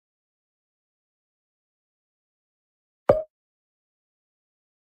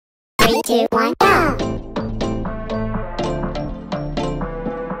3, 2, 1, go!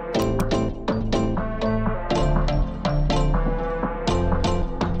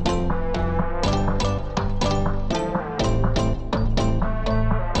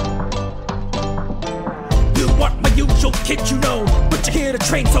 You want my usual kid, you know, but you're here to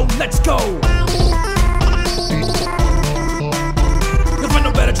train, so let's go! You'll find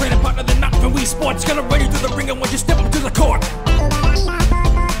no better training partner than not from Wii Sports. Gonna run you through the ring and when you step up to the court.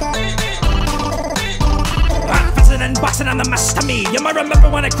 Fencing and boxing on the mess to me. You might remember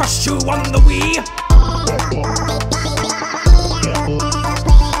when I crushed you on the Wii.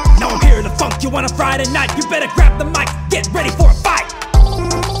 Now I'm here to funk you on a Friday night. You better grab the mic, get ready for a fight.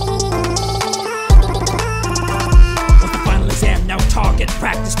 What's the final exam? Now target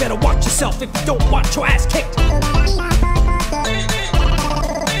practice. Better watch yourself if you don't want your ass kicked.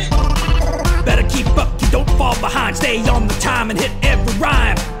 Better keep up, you don't fall behind. Stay on the time and hit every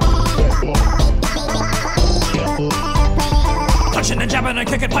rhyme. Punching and jabbing and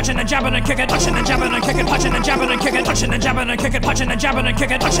kicking, punching and jabbing and kicking, punching and jabbing and kicking, punching and jabbing and kicking, punching and jabbing and kicking, punching and jabbing and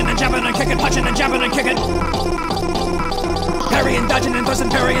kicking, punching and jabbing and kicking, punching and jabbing and kicking. Parry and dodging and thrusting,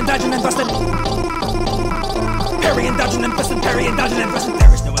 parry and dodging and thrusting. Parry and dodging and thrusting, parry and dodging and thrusting.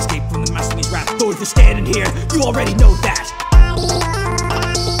 There is no escape from the master of these rap. Though if you're standing here, you already know that.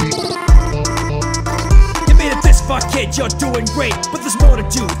 You made it this far, kid, you're doing great. But there's more to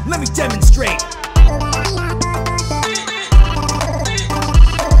do, let me demonstrate.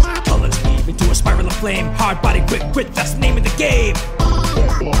 Into a spiral of flame, hard body, quick wit, that's the name of the game.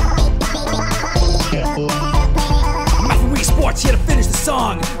 My Wii Sports here to finish the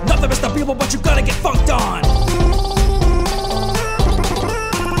song. Not the rest of people, but you gotta get funked on.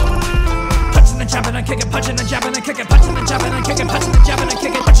 Punching and jabbing and kicking, punching and jabbing and kicking, punching and jabbing and kicking, punching and jabbing and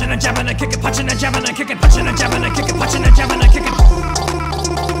kicking, punching and jabbing and kicking, punching and jabbing and kicking, punching and jabbing and kicking, punching and jabbing and kicking.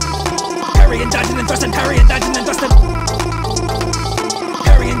 Parry and dodging and thrusting, parry and dodging and thrusting.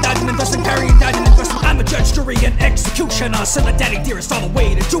 Parry and dodging and thrusting, parry and dodging and thrusting. I'm a judge, jury, and executioner. Send the daddy dearest all the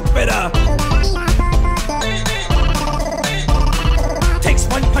way to Jupiter. Takes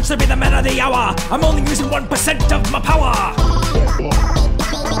one punch to be the man of the hour. I'm only using 1% of my power.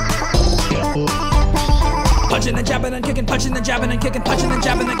 Punching and jabbing and kicking, punching and jabbing and kicking, punching and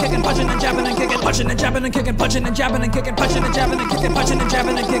jabbing and kicking, punching and jabbing and kicking, punching and jabbing and kicking, punching and jabbing and kicking, punching and jabbing and kicking, punching and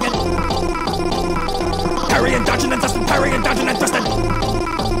jabbing and kicking. Parry and dodging and thrusting, parry and dodging and thrusting.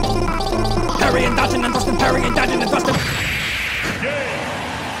 Parry and dodging and thrusting, parry and dodging and thrusting.